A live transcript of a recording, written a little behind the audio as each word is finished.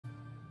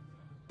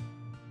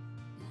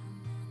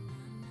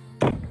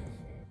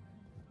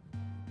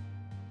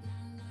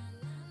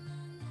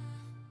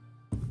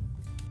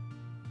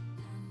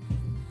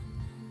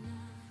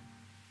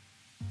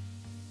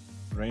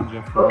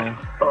Ranger for.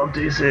 Oh,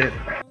 decent.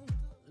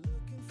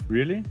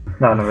 Really?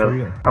 No, not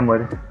really. I'm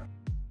waiting.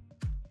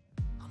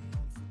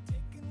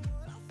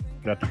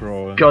 That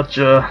troll.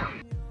 Gotcha.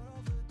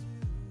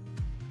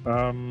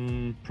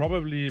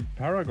 Probably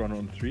Paragon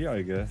on 3,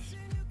 I guess.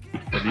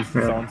 At least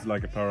it sounds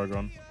like a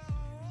Paragon.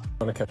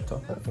 On a cap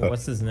top.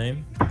 What's his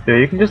name? Yeah,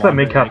 you can just let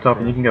me cap top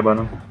and you can go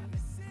bottom.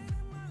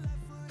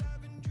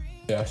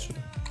 Yeah, sure.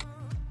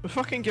 The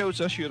fucking guild's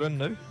this you're in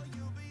now?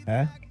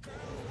 Hä?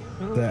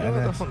 Ja,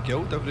 der von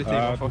Guild every time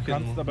I Du fucking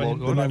kannst aber log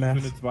hinten on. für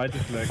eine zweite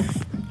Flag.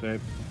 Dave.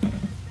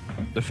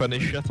 The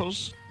Finnish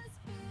shitters.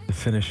 The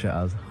finish it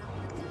as.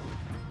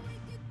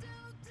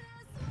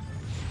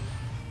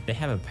 They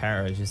have a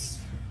para, just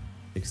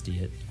 60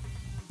 it.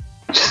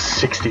 Just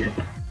 60 it.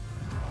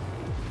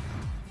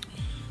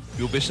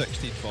 You'll be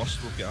 16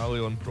 first, we'll get Ali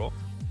on prop.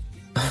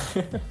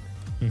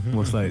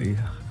 Most likely.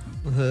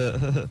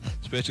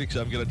 Especially because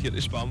I'm guaranteed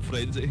to spam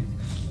frenzy.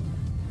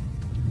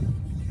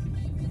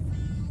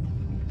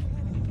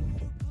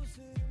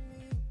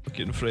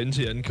 Fucking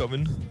frenzy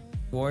incoming.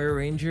 Warrior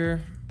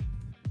Ranger.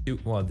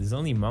 Dude, wow, there's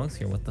only monks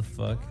here. What the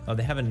fuck? Oh,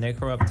 they have a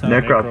Necro up top.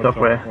 Necro up top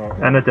way.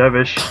 And a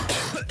Dervish.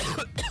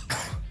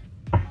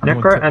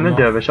 Necro and a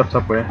Dervish up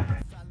top way.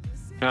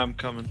 Yeah, I'm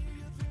coming.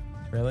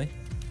 Really?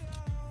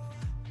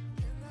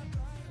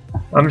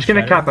 I'm just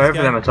gonna cap over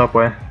them at top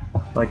way.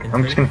 Like,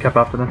 I'm just gonna cap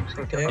after them.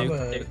 They have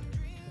a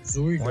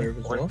Zuri curve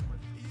as well.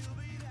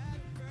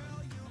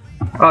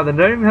 Oh, they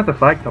don't even have the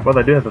flag top. Well,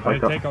 they do have the flag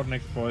I'll top. take out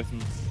next poison.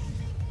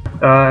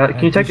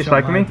 Can you take this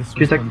flag from me? Can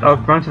you take? I'll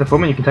run to the full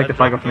and you can take the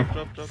flag off me.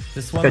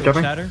 This one Okay, will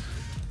dropping. shatter.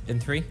 In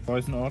 3.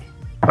 Poison out.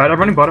 Alright, I'm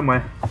running bottom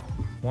way.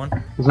 1.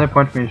 There's no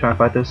point for me to try and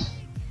fight this.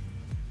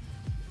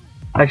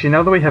 Actually,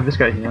 now that we have this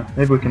guy here,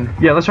 maybe we can.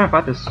 Yeah, let's try and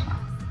fight this.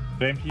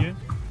 Same here.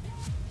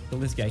 Kill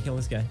this guy, kill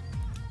this guy.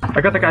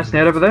 I got the guy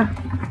snared over there.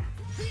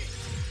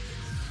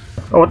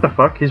 Oh, what the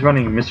fuck? He's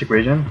running Mystic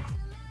Region.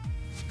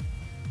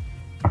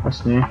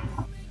 That's new.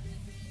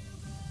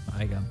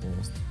 I got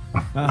bulls.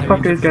 What the fuck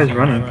are these guys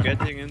running?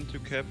 Getting into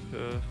cap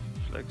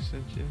flags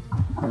in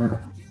here.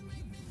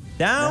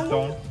 Down!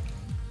 Down.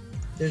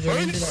 There's a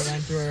ranger that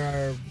ran through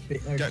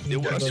our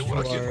team to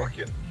go to our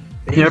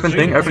Can you open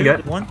thing? Open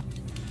gate. 1.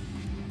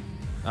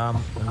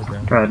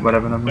 Underground. Right,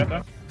 whatever number.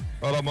 Better.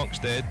 All our monks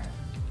dead.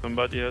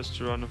 Somebody has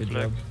to run a Good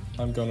flag. job.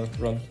 I'm gonna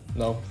run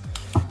now.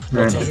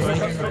 Right. There's a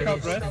ranger in our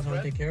base.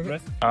 Someone take care of it.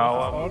 Rest.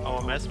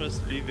 Our Mesmer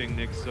is leaving,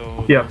 Nick,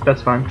 so... Yeah,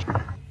 that's fine.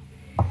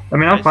 I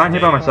mean, I'm fine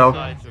here by myself.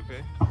 Side,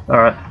 okay?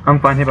 Alright, I'm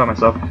fine here by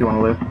myself if you want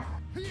to live.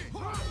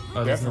 Oh,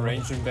 We there's have a no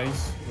range in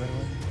base, by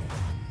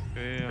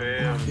the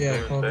way. Okay,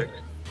 Yeah, call it.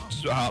 This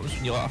is what happens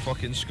when you let a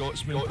fucking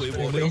Scotsman play We're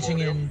Warrior. raging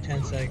in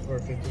 10 seconds or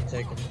 15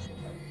 seconds.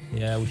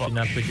 Yeah, we should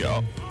not push shit it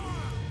up. in.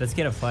 Let's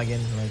get a flag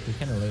in, like, we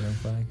kinda late on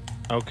flag.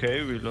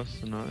 Okay, we lost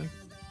the knife.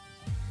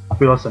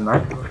 We lost a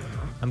knife.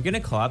 I'm gonna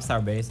collapse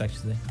our base,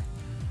 actually.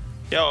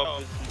 Yeah,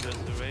 obviously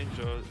there's a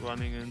ranger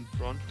running in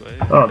front way.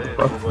 Oh, the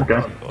fuck,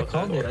 okay. I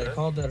called it. I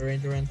called that a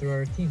ranger ran through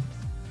our team.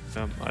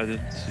 I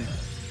didn't see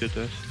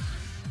that.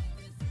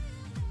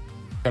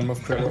 Can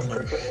move critical.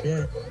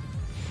 Yeah.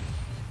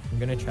 I'm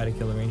gonna try to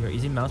kill the ranger.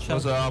 Is he mouth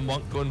shot? There's a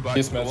monk going back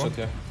He's to the matched,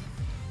 yeah.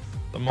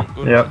 The monk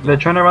going Yeah, back they're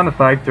trying to run the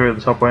flag through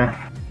the top way.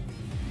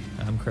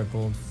 I'm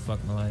crippled.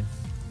 Fuck my life.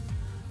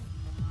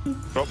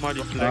 Drop mal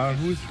die Flag,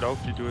 who's- ich lauf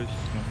die durch.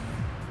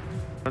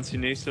 Kannst die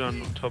nächste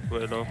dann top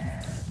way laufen.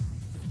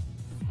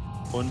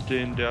 Und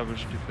den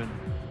Dervish defenden.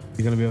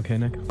 You gonna be okay,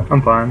 Nick?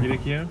 I'm fine. Get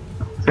here.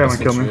 This guy won't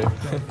kill me.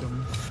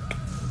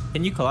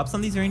 Can you collapse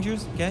on these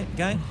rangers, guys?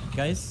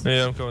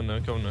 Yeah, I'm coming now,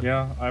 coming now.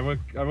 Yeah, I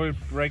will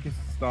break his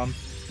stun.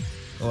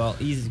 Well,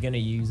 he's gonna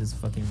use his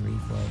fucking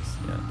reflex.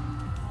 Yeah.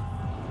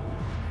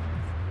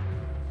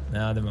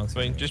 Nah, the monks.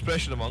 Fine, just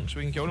pressure the monks,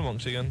 we can kill the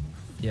monks again.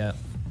 Yeah.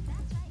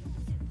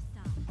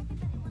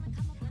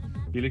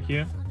 Heal it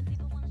here.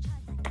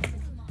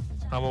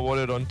 I'm a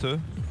warrior on 2.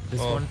 This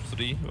or one.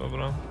 3,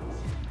 whatever. I'm.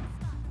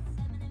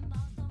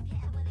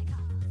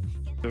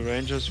 The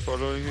ranger's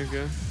following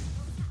again.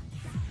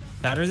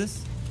 Shatter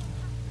this?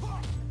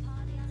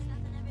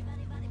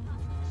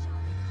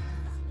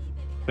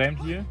 Same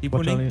here. Keep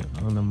Watch winning.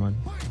 on the mud.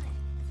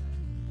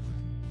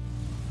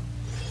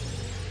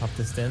 Up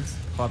the stance.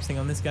 Collapsing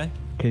on this guy.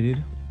 Okay,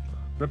 dude.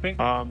 Ripping.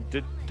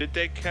 Did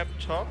they cap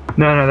top?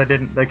 No, they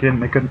didn't. They couldn't.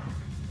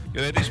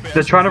 Get ready, space.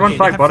 They're trying to run Okay,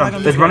 flag they have flag bottom.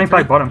 on They're this running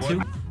guy, flag bottom.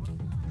 Two.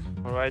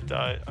 Alright,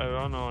 I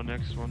run our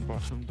next one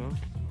bottom though.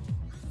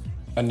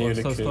 I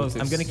nearly Close, killed close.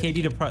 I'm this. gonna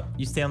KD to prot.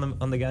 You stay on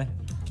the guy.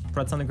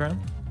 Prot's on the ground.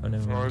 Oh,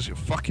 never Or mind. is it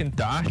fucking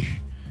dash?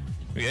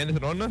 We get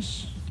anything on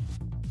this?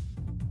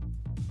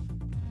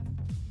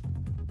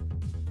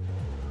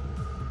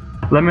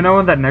 Let me know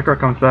when that Necro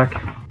comes back.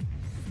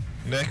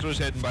 Necro's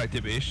heading back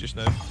to base just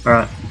now.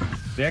 Alright.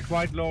 They're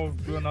quite low.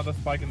 Do another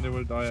spike and they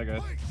will die, I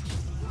guess.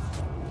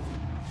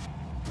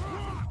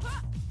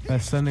 They're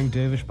sending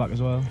Davish back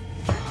as well.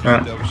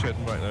 Alright. Dervish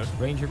heading back now.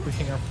 Ranger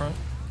pushing our front.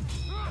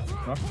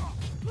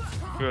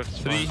 Good.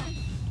 3,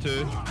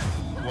 2,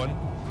 1.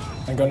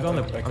 I'm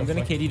gonna I'm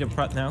gonna KD to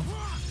prot now.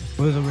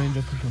 Where's the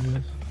ranger pushing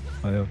this?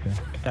 Oh, yeah, okay.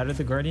 Shatter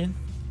the guardian.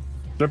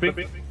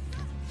 Ripping.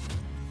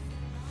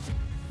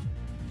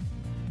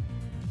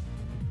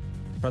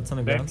 Prots on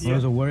the Back ground. here.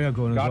 There's a warrior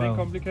going as Guarding well.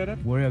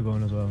 complicated. Warrior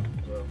going as well.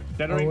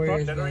 Shattering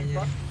warrior's prot. going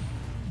in.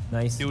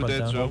 Nice. You Prot dead,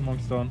 down. Joe. Both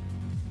monks down.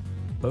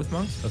 Both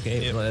monks?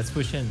 Okay, Yep. well, let's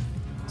push in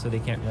so they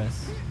can't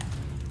rest.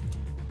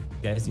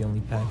 Guy's the only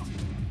pact.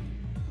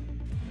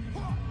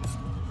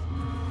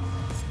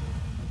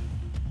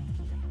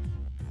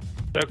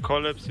 They're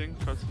collapsing.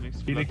 Kannst du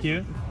nichts Heal a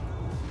kill.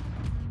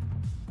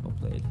 Well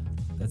played.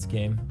 That's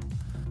game.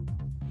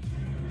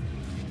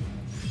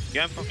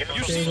 Geh einfach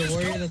There's a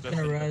warrior that's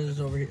gonna res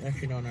over here.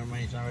 Actually, no, never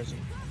mind. He's not resing.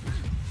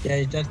 Yeah,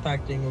 he's death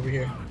pacting over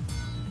here.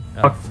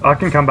 I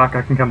can come back.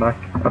 I can come back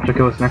after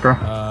kill this necro.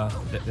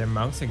 Their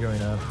monks are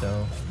going up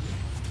though.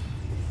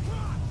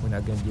 We're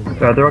not gonna give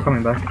it Yeah, up. they're all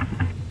coming back.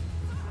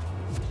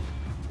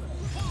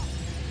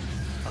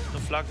 Hast du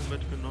eine Flagge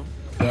mitgenommen?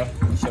 Ja,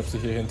 ich hab sie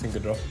hier hinten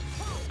gedroppt.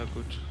 Na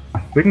gut.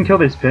 We can kill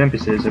these pin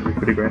NPCs, it'd be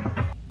pretty great.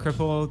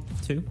 Cripple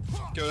 2.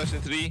 Kill this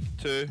in 3,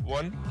 2,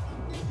 1.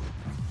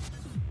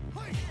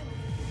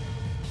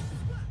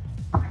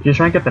 Can you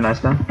try and get the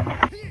nice down?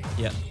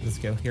 Yeah, let's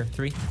go. Here,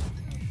 3,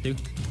 2,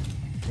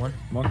 1.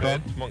 Monk down.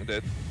 Dead, monk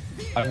dead.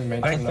 I'm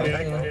main Thanks, now.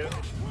 Taylor.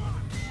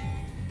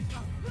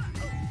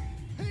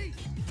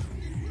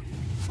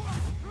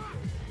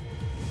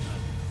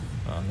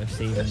 Oh, they're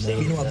saving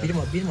Beat him them. up, beat him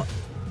up, beat him up.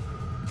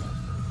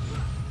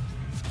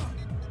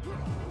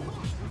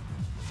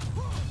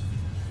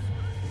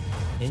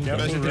 In Yeah, game. Kill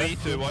this in Alright.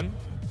 3, 2, 1.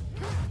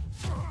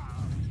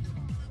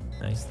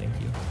 Nice, thank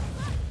you.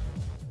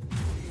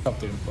 Ich hab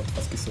den Import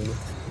fast gesolo.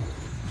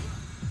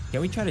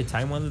 Can we try to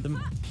time one of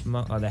them?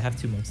 Oh, they have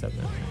 2 monks up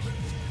now.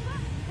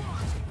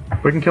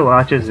 We can kill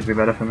archers, it'd be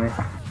better for me.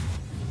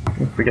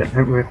 If we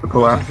have to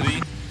pull out.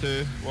 3,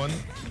 2, 1.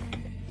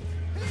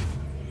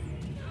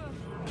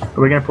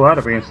 Are we gonna pull out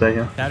or are we gonna stay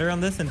here? Shatter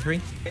on this in 3.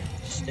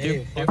 Stay.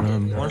 Two, fuck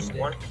it, one. stay.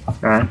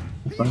 Alright,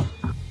 that's fine.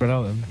 Spread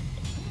out then.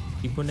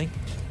 Keep winning.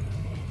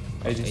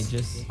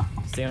 Aegis.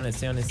 Stay on it,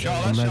 stay on it, stay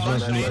Shot, on it. Our shot,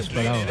 Mesmers need to shot,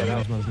 spread out. shot.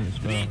 Our Mesmers need to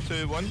spread 3,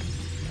 out. 2, 1.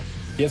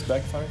 He has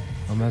backfire.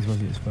 Our Mesmers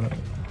need to spread out.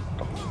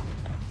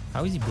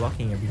 How is he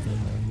blocking everything?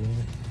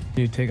 Man?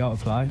 Can you take out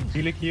apply?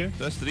 Heal a kill.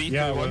 That's 3, 2,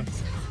 Yeah, I 1. will.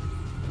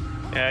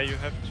 Yeah, you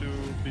have to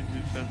be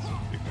defensive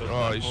because Oh,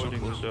 I'm he's so holding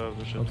the close.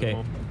 dervish at Okay. the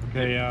moment.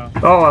 Okay, yeah.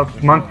 Oh,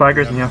 monk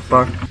flaggers in here,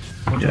 fuck.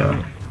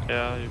 Yeah.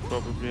 Yeah, you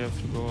probably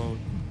have to go out.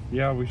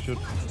 Yeah, we should.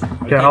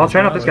 Okay, I'll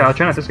train out this guy, I'll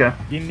train out this guy.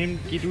 Geh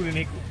du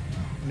den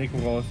Nico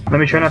raus. Let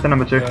me train out the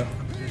number 2. Yeah.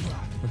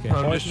 Okay.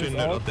 I'm Poison just shooting is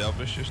out out. the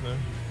dervish just now.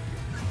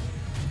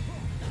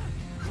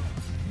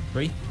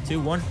 3, 2,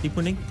 1. Keep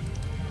winning.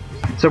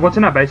 So what's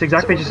in our base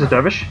exactly? Just a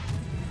dervish?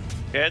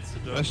 Yeah, it's the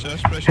dervish.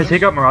 Press, press, Has he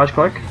got Mirage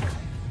Cloak?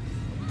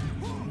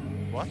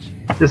 What?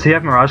 Does he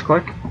have Mirage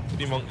Cloak?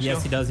 3 monks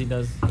Yes, he here. does, he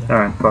does. Yeah.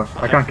 Alright,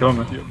 fuck. I can't kill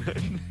him.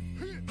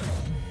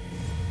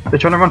 They're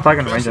trying to run flag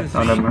on the ranger.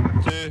 Oh, never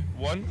mind. 2,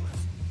 1.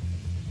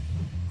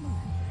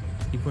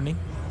 Keep winning.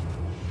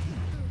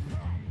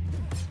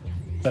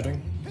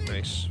 Shattering.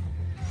 Nice.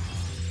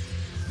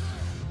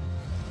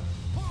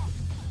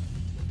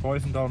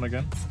 Poison down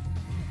again.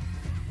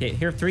 Okay,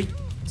 here, 3,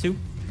 2,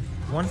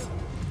 1.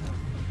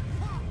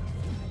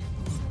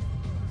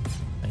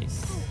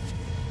 Nice.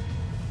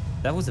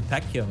 That was a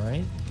pack kill,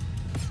 right?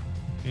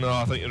 No,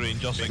 I think the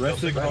ranger's like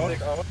Resting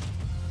out.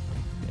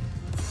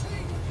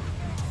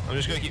 I'm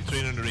just gonna keep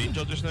training the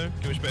ranger just now.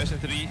 Can we space in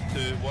 3, 2,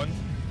 1?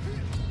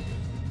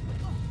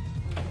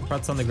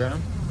 Prots on the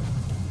ground.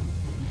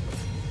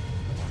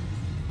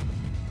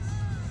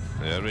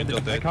 Yeah, ranger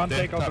dead. I can't dead.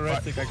 take out the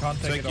Tap back. restic, I can't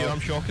take Take it you, out. I'm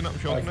shocking it, I'm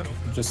shocking it.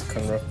 Just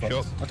can rough box.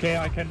 Shock. Okay,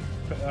 I can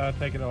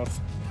take it out.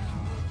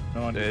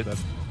 No one did Dead.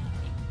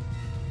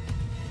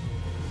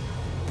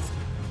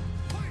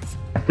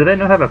 that. Do they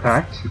not have a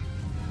pact?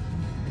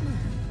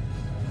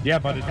 Yeah,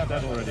 but it's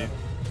dead already.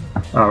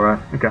 Oh, right.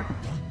 Okay.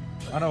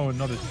 Oh no,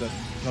 not it's dead.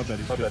 Not that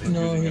he's dead.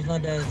 No, he's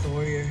not dead. It's the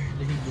warrior.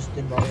 He just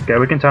didn't bother. Okay,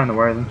 we can time the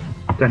wire then.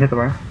 Don't hit the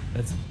wire.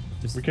 That's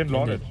just We can end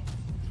load it.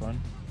 It's fine.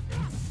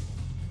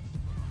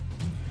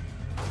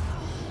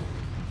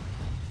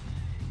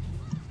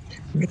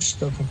 I'm just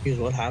still confused.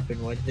 What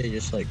happened? Why did they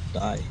just like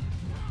die?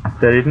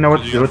 They didn't know what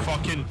to do You're a with.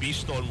 fucking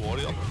beast on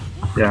warrior.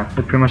 Yeah,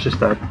 they pretty much just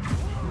died.